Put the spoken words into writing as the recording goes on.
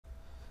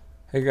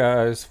Hey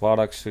guys,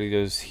 WildOx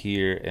Studios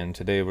here, and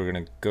today we're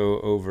going to go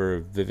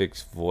over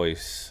Vivox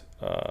Voice,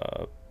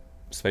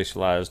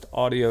 spatialized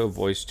audio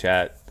voice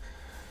chat.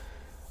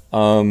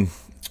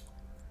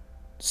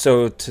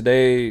 So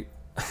today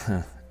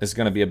is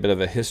going to be a bit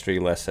of a history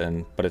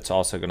lesson, but it's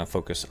also going to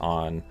focus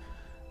on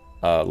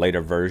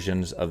later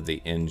versions of the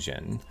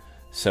engine.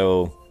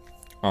 So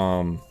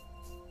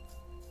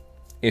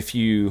if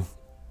you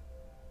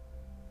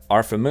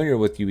are familiar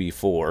with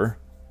UE4,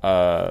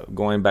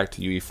 going back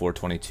to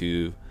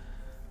UE4.24,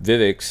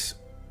 Vivox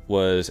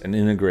was an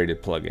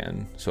integrated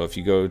plugin. So if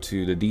you go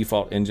to the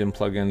default engine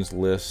plugins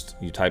list,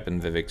 you type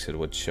in Vivox, it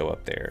would show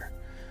up there.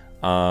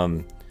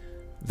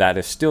 That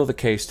is still the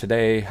case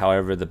today.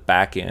 However, the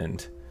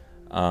backend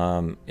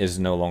is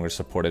no longer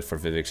supported for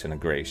Vivox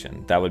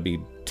integration. That would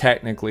be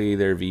technically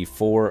their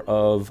V4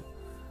 of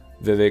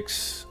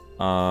Vivox,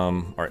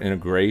 or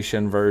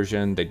integration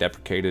version. They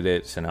deprecated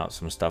it, sent out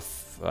some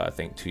stuff, I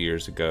think 2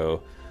 years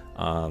ago.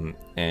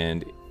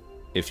 And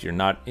if you're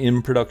not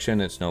in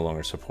production, it's no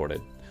longer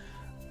supported.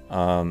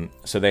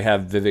 So they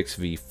have Vivox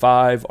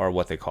V5, or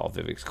what they call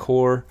Vivox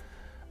Core,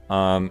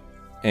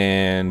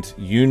 and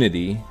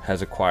Unity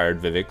has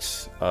acquired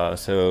Vivox,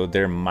 so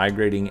they're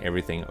migrating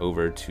everything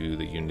over to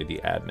the Unity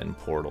admin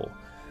portal.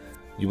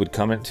 You would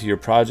come into your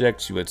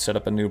projects, you would set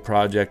up a new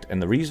project, and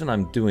the reason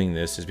I'm doing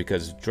this is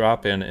because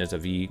Drop-In is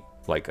an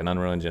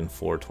Unreal Engine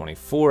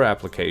 4.24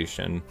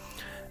 application,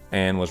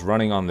 and was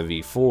running on the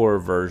V4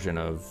 version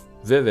of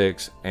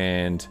Vivox,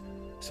 and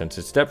since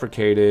it's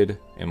deprecated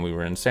and we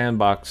were in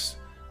sandbox,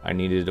 I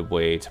needed a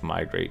way to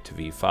migrate to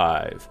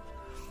V5.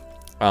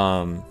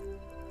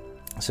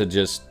 So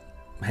just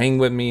hang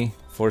with me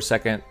for a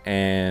second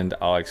and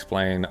I'll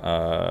explain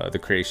the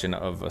creation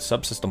of a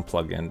subsystem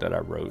plugin that I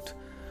wrote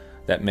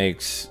that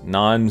makes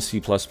non-C++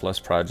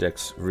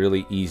 projects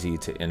really easy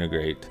to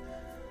integrate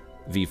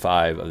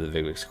V5 of the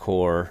Vivox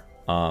Core.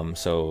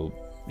 So,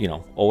 you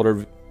know,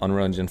 older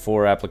Unreal Engine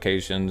 4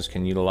 applications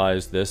can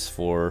utilize this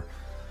for,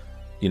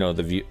 you know,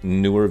 the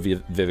newer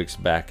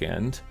Vivox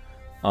backend,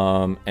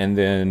 and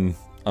then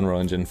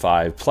Unreal Engine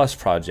 5 Plus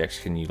projects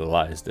can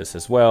utilize this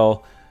as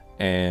well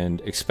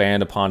and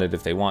expand upon it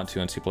if they want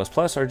to in C++,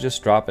 or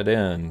just drop it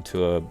in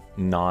to a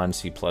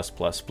non-C++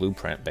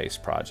 blueprint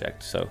based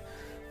project. So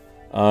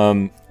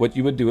what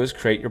you would do is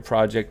create your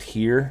project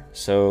here.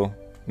 So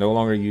no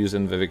longer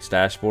using Vivox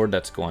dashboard,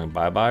 that's going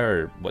bye-bye,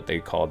 or what they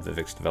called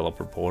Vivox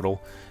developer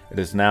portal. It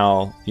is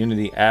now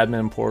Unity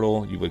admin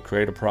portal. You would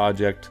create a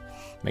project,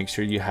 make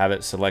sure you have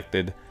it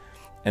selected,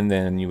 and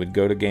then you would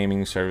go to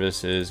gaming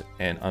services,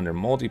 and under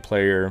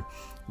multiplayer,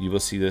 you will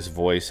see this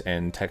voice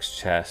and text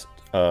chat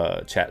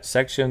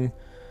section.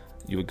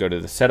 You would go to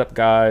the setup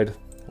guide.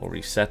 We'll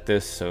reset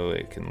this so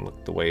it can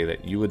look the way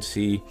that you would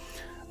see.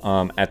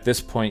 At this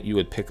point, you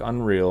would pick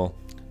Unreal,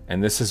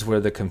 and this is where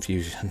the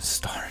confusion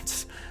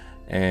starts,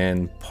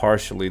 and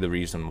partially the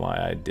reason why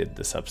I did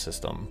the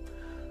subsystem.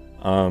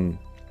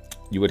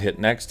 You would hit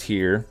next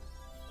here,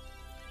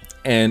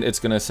 and it's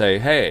going to say,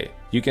 hey,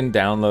 you can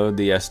download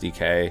the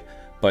SDK,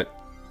 but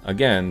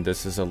again,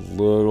 this is a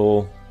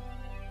little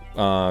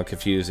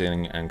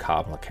confusing and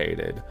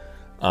complicated.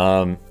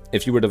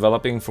 If you were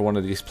developing for one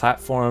of these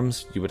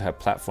platforms, you would have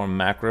platform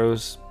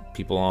macros.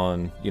 People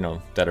on, you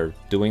know, that are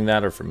doing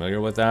that are familiar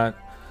with that.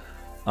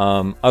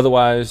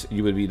 Otherwise,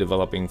 you would be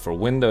developing for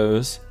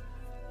Windows,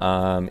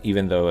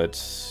 even though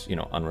it's, you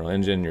know, Unreal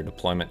Engine, your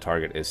deployment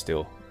target is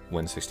still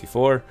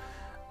Win64.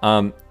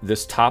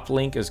 This top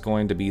link is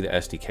going to be the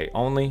SDK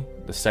only.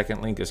 The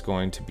second link is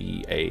going to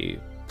be a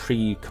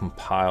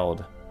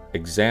pre-compiled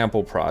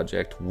example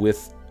project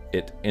with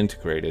it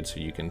integrated so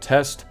you can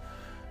test.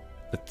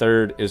 The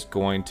third is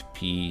going to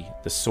be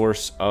the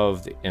source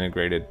of the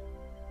integrated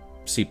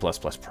C++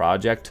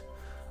 project,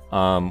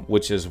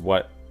 which is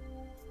what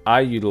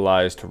I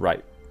utilized to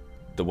write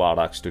the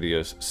WildOx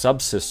Studios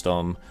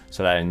subsystem,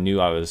 so that I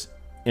knew I was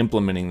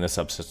implementing the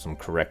subsystem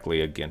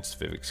correctly against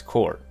Vivox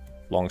Core.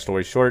 Long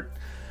story short,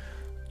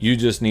 you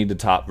just need the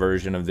top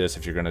version of this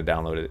if you're going to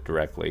download it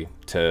directly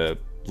to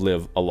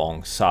live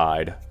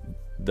alongside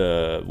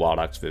the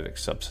WildOx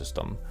Vivox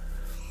subsystem.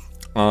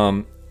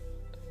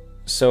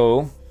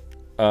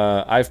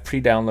 I've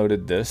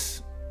pre-downloaded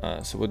this,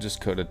 so we'll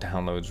just go to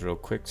downloads real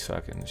quick so I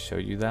can show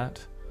you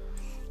that.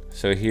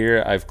 So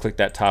here I've clicked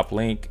that top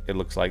link. It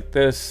looks like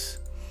this.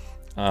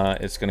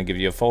 It's going to give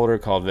you a folder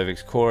called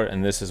Vivox Core,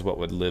 and this is what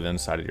would live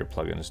inside of your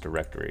plugins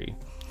directory.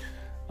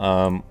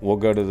 We'll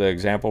go to the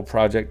example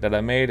project that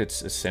I made.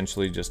 It's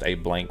essentially just a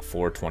blank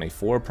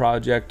 4.24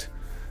 project.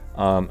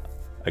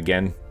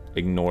 Again,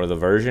 ignore the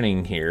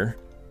versioning here.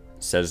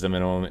 It says the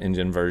minimum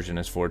engine version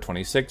is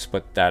 4.26,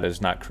 but that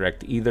is not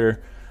correct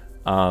either.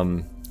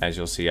 As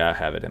you'll see, I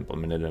have it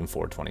implemented in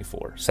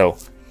 4.24. So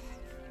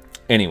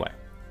anyway,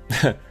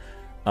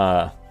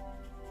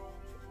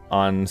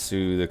 on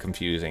to the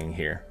confusing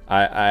here.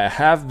 I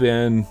have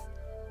been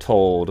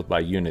told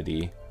by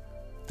Unity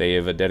they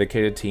have a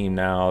dedicated team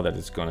now that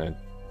is going to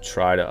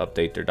try to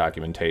update their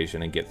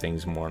documentation and get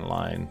things more in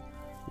line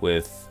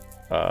with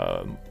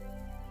kind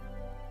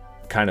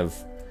of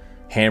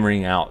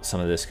hammering out some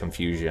of this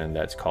confusion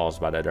that's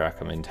caused by the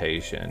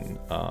documentation.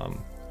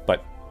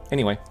 But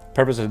anyway,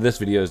 purpose of this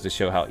video is to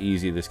show how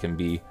easy this can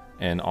be,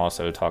 and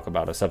also talk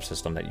about a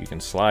subsystem that you can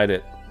slide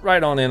it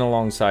right on in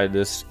alongside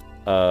this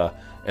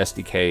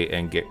SDK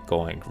and get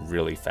going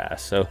really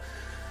fast. So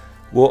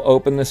we'll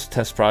open this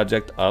test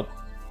project up.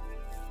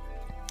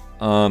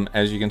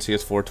 As you can see,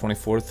 it's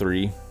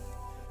 4.24.3,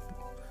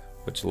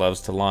 which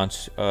loves to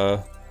launch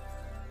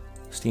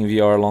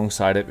SteamVR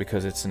alongside it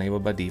because it's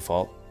enabled by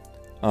default.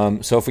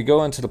 So if we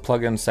go into the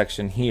plugin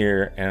section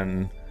here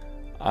and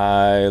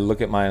I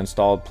look at my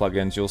installed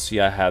plugins, you'll see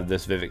I have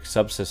this Vivox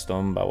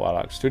Subsystem by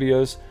WildOx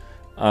Studios.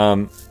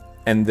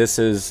 And this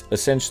is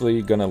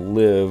essentially going to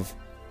live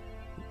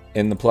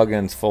in the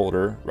plugins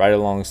folder right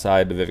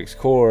alongside the Vivox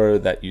core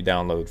that you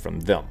download from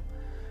them.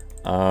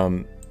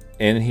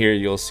 In here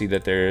you'll see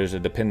that there is a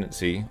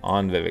dependency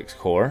on Vivox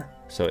core,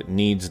 so it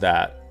needs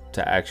that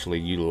to actually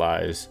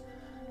utilize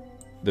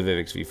the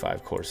Vivox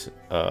V5 course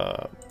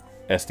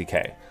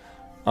SDK.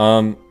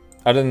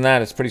 Other than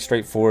that, it's pretty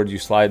straightforward. You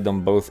slide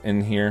them both in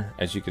here.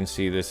 As you can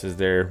see, this is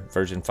their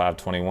version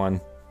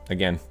 5.21.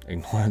 Again,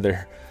 ignore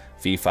their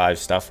V5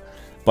 stuff,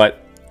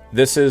 but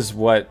this is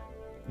what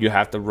you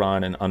have to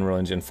run in Unreal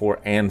Engine 4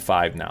 and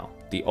 5 now.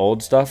 The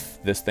old stuff,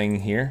 this thing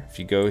here, if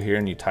you go here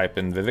and you type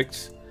in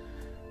Vivox,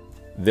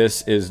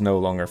 this is no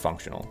longer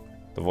functional.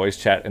 The voice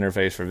chat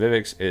interface for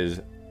Vivox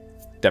is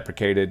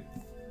deprecated,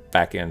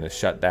 backend is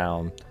shut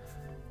down.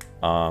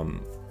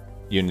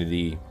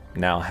 Unity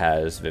now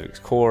has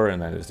Vivox core,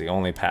 and that is the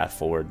only path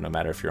forward, no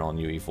matter if you're on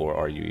UE4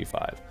 or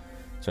UE5.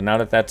 So now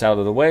that that's out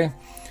of the way,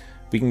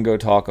 we can go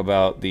talk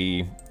about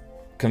the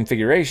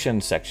configuration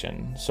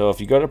section. So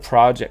if you go to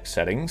project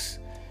settings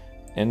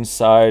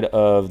inside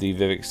of the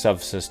Vivox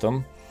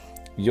subsystem,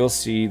 you'll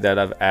see that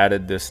I've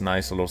added this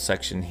nice little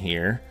section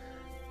here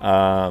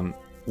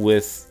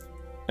with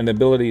an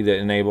ability to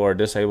enable or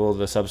disable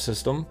the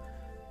subsystem.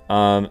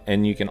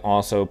 And you can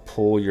also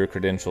pull your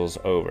credentials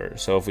over.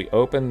 So if we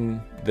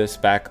open this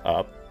back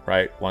up,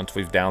 right, once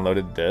we've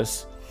downloaded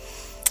this,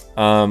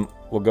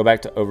 we'll go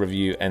back to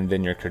overview, and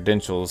then your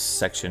credentials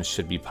section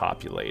should be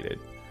populated.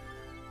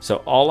 So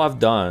all I've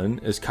done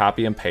is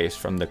copy and paste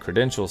from the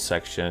credentials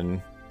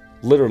section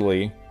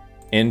literally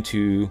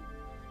into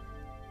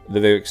the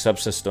Vivox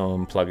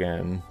subsystem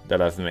plugin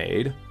that I've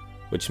made,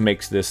 which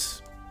makes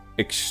this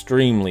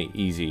extremely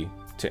easy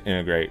to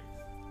integrate.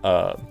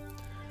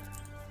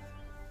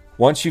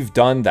 Once you've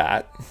done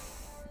that,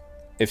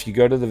 if you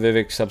go to the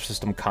Vivox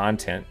subsystem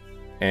content,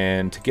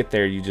 and to get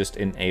there, you just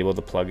enable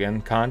the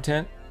plugin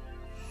content.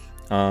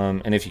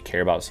 And if you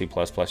care about C++,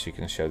 you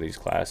can show these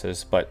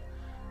classes. But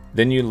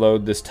then you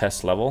load this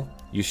test level.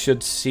 You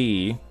should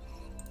see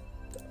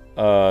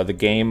the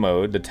game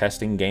mode, the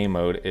testing game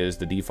mode is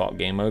the default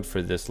game mode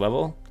for this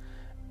level.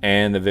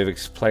 And the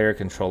Vivox player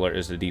controller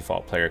is the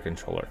default player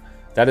controller.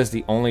 That is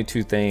the only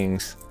two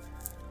things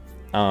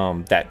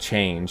that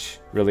change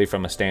really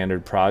from a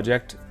standard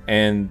project,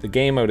 and the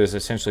game mode is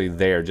essentially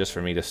there just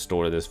for me to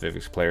store this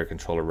Vivox player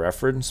controller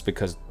reference,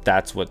 because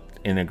that's what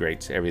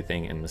integrates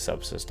everything in the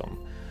subsystem.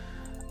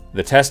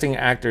 The testing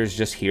actor is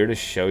just here to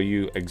show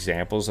you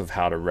examples of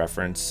how to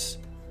reference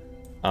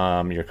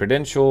your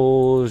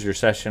credentials, your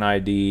session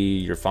ID,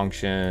 your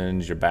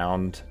functions, your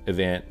bound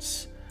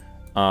events.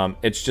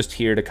 It's just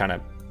here to kind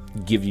of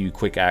give you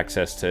quick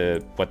access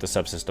to what the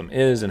subsystem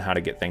is and how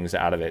to get things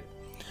out of it.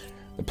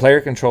 The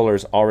player controller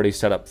is already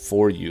set up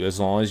for you as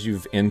long as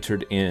you've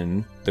entered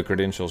in the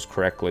credentials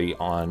correctly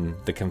on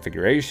the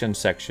configuration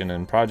section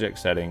and project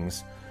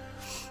settings.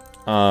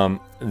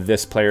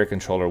 This player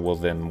controller will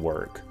then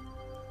work.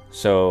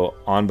 So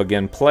on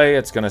begin play,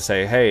 it's going to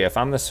say, hey, if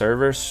I'm the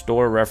server,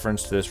 store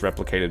reference to this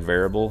replicated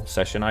variable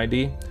session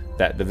ID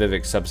that the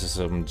Vivox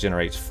subsystem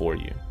generates for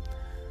you.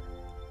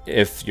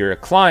 If you're a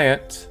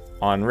client,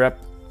 on rep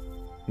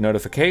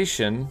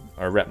notification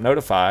or rep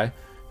notify,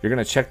 you're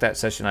going to check that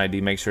session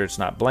ID, make sure it's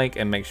not blank,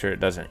 and make sure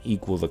it doesn't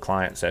equal the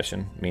client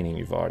session, meaning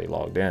you've already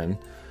logged in.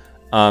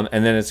 And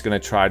then it's going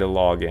to try to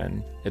log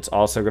in. It's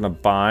also going to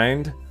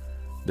bind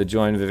the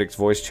join Vivox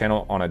voice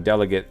channel on a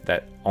delegate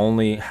that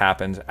only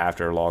happens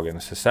after a login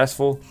is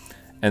successful.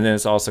 And then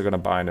it's also going to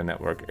bind a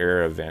network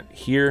error event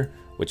here,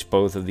 which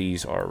both of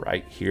these are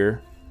right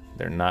here.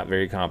 They're not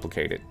very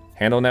complicated.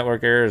 Handle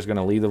network error is going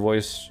to leave the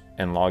voice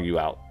and log you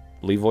out.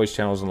 Leave voice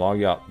channels and log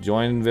you out.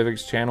 Join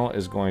Vivox channel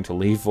is going to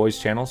leave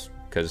voice channels,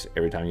 because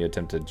every time you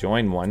attempt to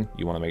join one,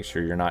 you want to make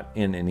sure you're not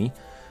in any.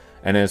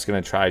 And then it's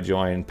going to try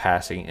join,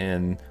 passing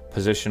in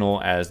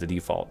positional as the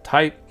default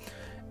type,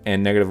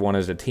 and -1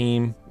 is a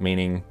team,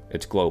 meaning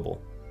it's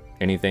global.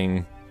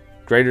 Anything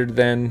greater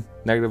than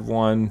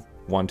 -1,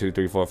 1, 2,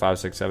 3, 4, 5,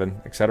 6,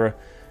 7, etc.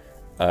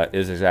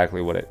 Is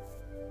exactly what it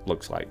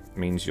looks like. It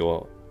means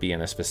you'll be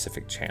in a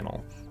specific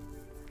channel.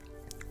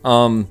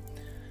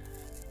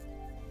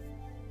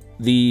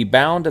 The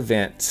bound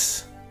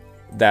events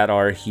that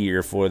are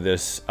here for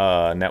this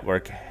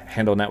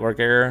handle network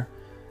error,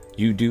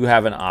 you do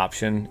have an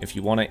option. If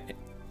you want to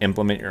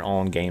implement your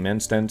own game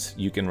instance,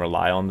 you can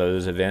rely on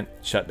those event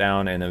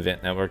shutdown and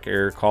event network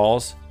error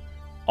calls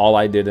all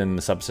I did in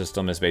the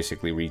subsystem is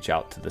basically reach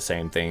out to the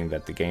same thing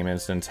that the game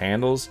instance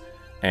handles,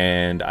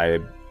 and I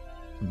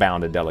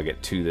bound a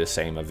delegate to the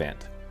same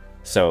event.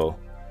 So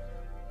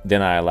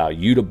then I allow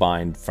you to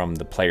bind from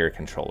the player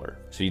controller.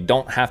 So you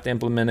don't have to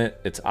implement it,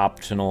 it's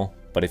optional,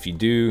 but if you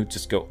do,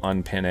 just go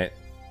unpin it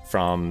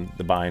from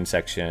the bind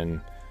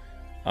section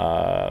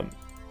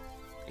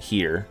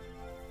here,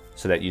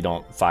 so that you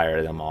don't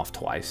fire them off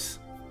twice.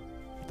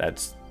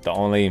 That's the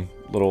only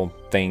little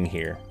thing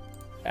here.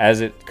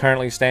 As it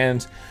currently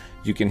stands,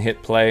 you can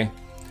hit play.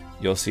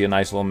 You'll see a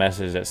nice little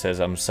message that says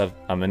I'm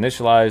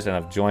initialized and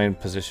I've joined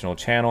positional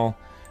channel.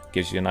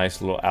 Gives you a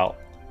nice little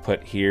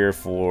output here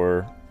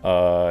for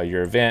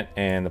your event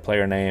and the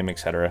player name,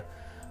 etc.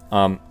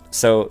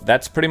 So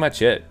that's pretty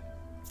much it.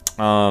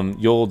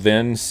 You'll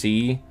then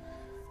see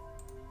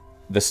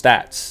the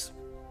stats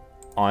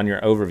on your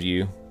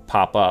overview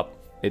pop up.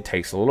 It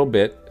takes a little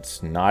bit,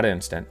 it's not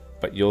instant,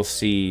 but you'll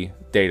see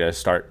data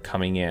start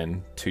coming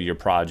in to your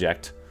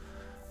project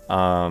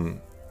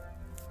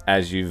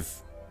as you've,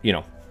 you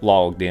know,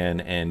 logged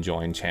in and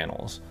joined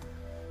channels.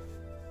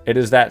 It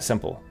is that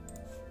simple.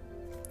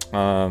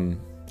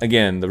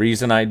 Again, the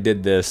reason I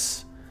did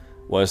this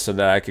was so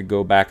that I could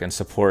go back and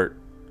support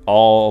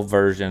all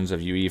versions of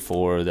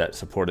UE4 that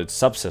supported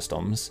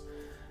subsystems,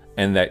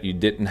 and that you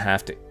didn't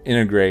have to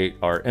integrate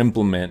or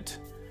implement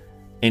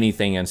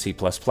anything in C++.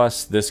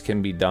 This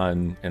can be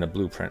done in a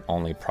blueprint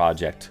only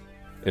project.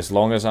 As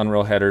long as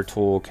Unreal Header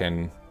tool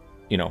can,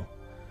 you know,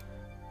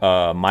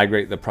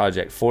 migrate the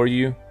project for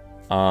you,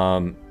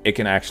 it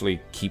can actually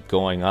keep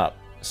going up.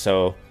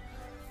 So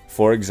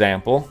for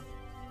example,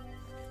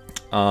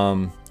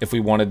 if we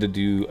wanted to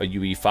do a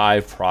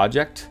UE5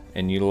 project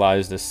and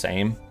utilize the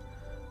same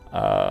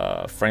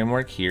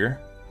framework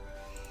here,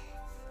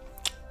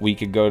 we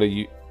could go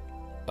to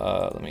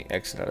let me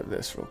exit out of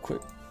this real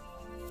quick.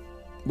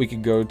 We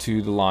could go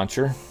to the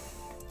launcher,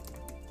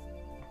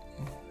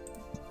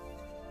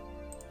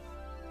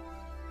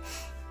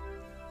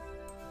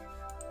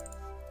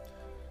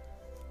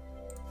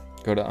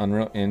 go to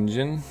Unreal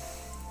Engine,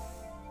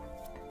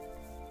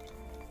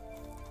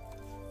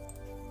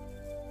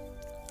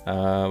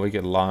 we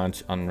could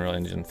launch Unreal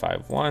Engine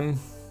 5.1.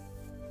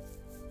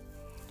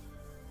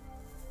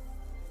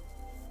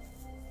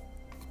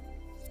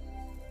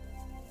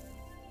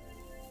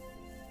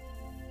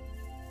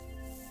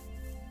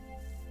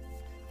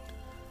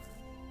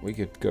 We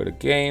could go to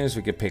games,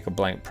 we could pick a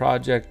blank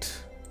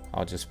project.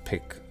 I'll just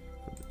pick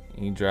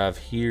E drive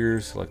here,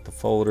 select the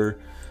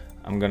folder.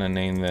 I'm gonna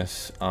name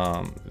this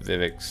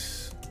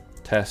Vivox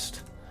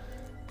test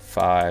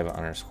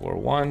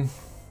 5_1,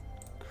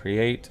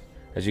 create.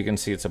 As you can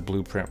see, it's a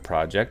blueprint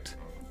project.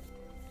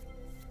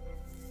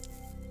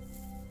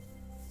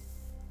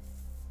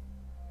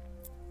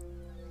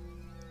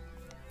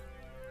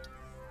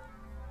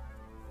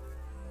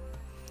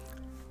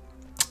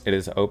 It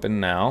is open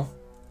now.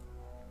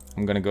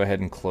 I'm gonna go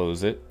ahead and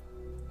close it.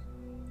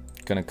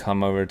 Gonna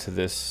come over to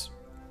this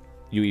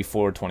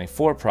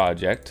UE4.24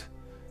 project.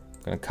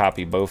 Gonna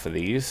copy both of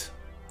these.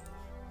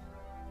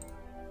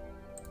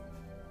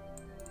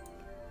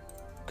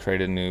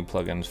 Create a new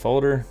plugins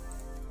folder.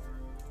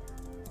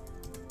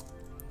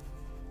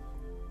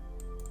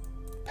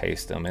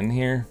 Paste them in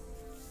here.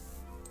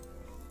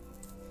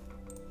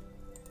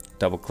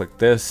 Double click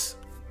this.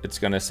 It's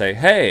gonna say,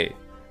 hey,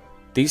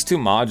 these two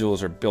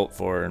modules are built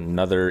for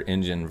another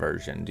engine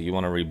version. Do you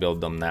want to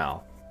rebuild them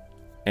now?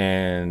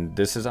 And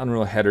this is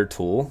Unreal Header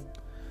tool.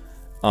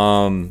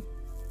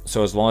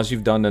 So as long as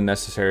you've done the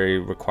necessary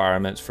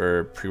requirements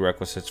for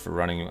prerequisites for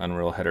running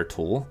Unreal Header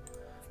tool,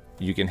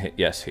 you can hit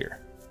yes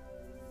here.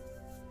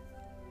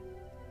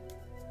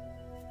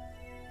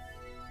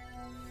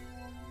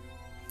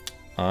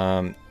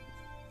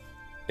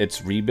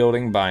 It's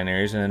rebuilding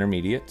binaries and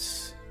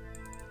intermediates.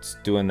 It's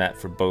doing that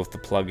for both the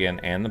plugin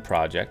and the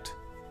project.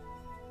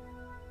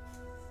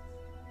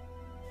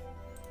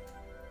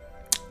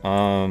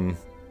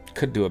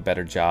 Could do a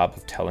better job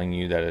of telling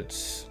you that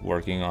it's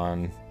working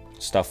on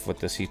stuff with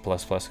the C++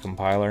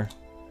 compiler.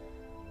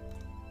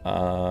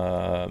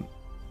 There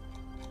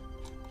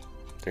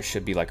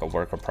should be like a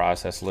worker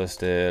process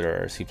listed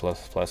or a C++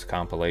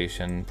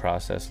 compilation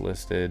process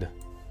listed.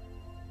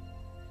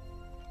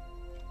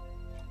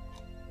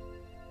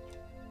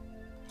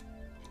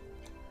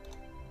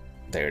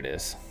 There it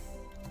is.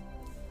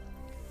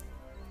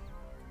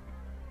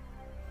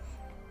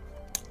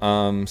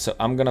 So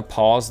I'm gonna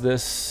pause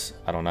this.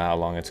 I don't know how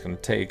long it's gonna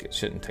take. It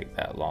shouldn't take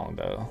that long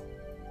though.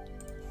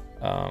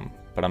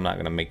 But I'm not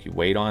gonna make you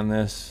wait on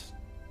this.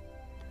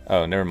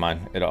 Oh, never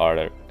mind. It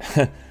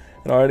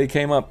already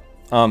came up.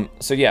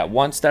 So yeah,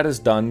 once that is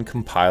done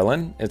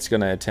compiling, it's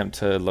gonna attempt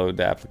to load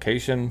the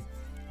application,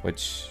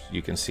 which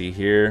you can see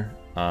here.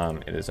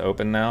 It is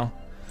open now.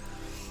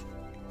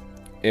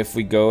 If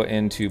we go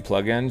into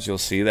plugins, you'll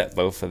see that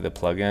both of the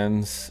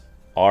plugins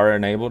are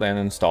enabled and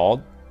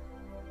installed.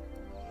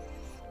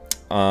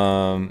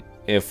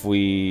 If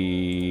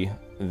we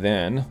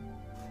then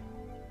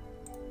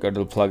go to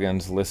the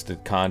plugins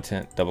listed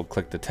content, double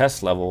click the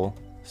test level,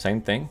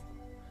 same thing.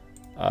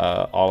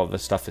 All of the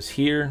stuff is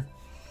here.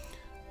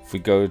 If we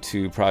go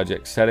to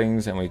project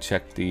settings and we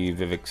check the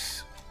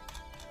Vivox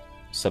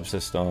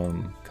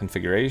subsystem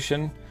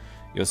configuration,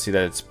 you'll see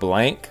that it's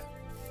blank.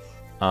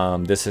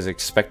 This is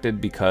expected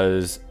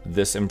because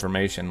this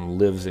information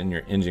lives in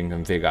your engine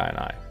config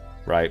INI,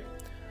 right?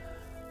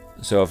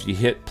 So if you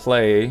hit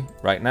play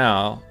right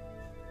now,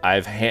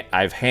 I've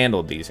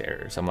handled these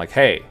errors. I'm like,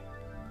 hey,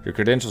 your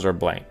credentials are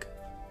blank.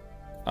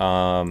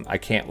 I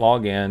can't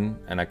log in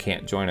and I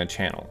can't join a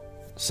channel.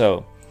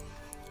 So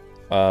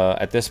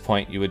at this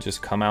point, you would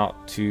just come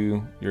out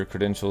to your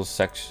credentials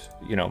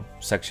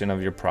section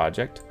of your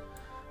project.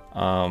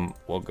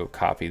 We'll go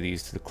copy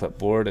these to the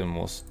clipboard, and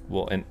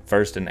we'll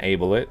first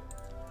enable it,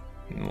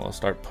 and we'll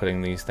start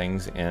putting these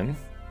things in.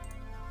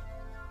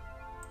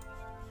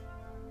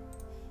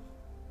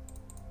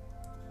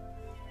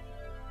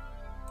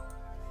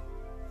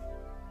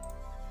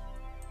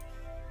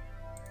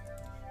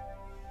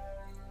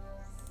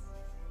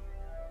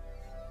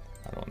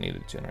 I don't need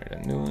to generate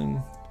a new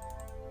one.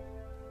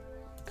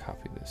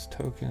 Copy this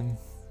token.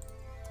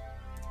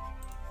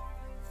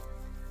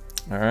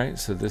 All right,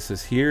 so this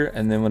is here,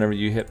 and then whenever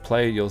you hit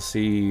play, you'll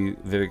see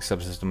Vivox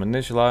subsystem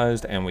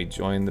initialized, and we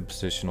join the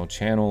positional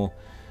channel.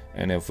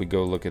 And if we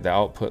go look at the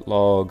output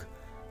log,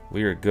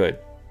 we are good.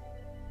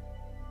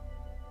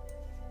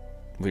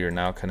 We are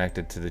now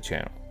connected to the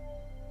channel.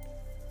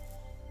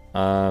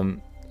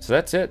 So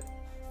that's it.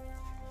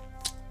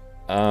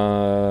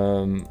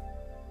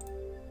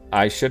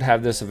 I should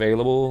have this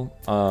available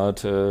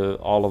to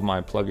all of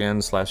my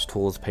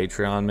plugin/tools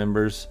Patreon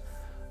members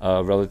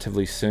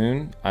relatively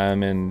soon.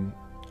 I'm in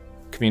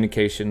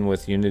communication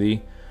with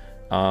Unity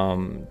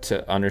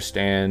to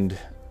understand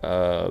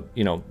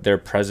their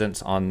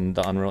presence on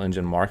the Unreal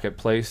Engine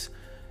marketplace.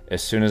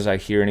 As soon as I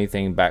hear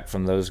anything back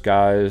from those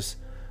guys,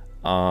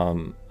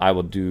 I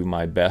will do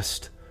my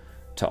best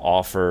to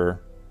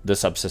offer the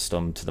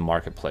subsystem to the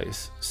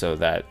marketplace, so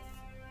that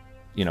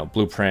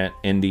Blueprint,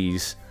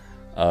 indies,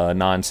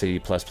 non-C++,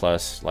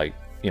 like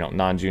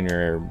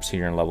non-junior,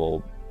 senior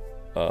level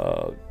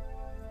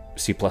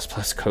C++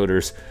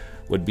 coders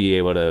would be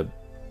able to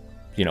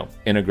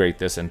integrate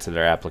this into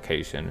their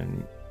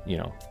application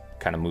and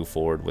kind of move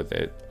forward with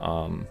it.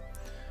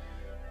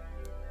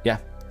 Yeah,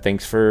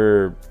 thanks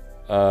to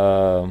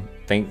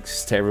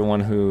everyone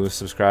who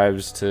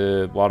subscribes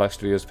to WildOx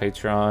Studios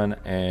Patreon,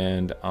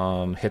 and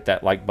hit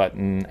that like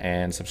button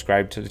and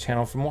subscribe to the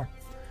channel for more.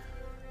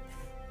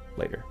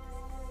 Later.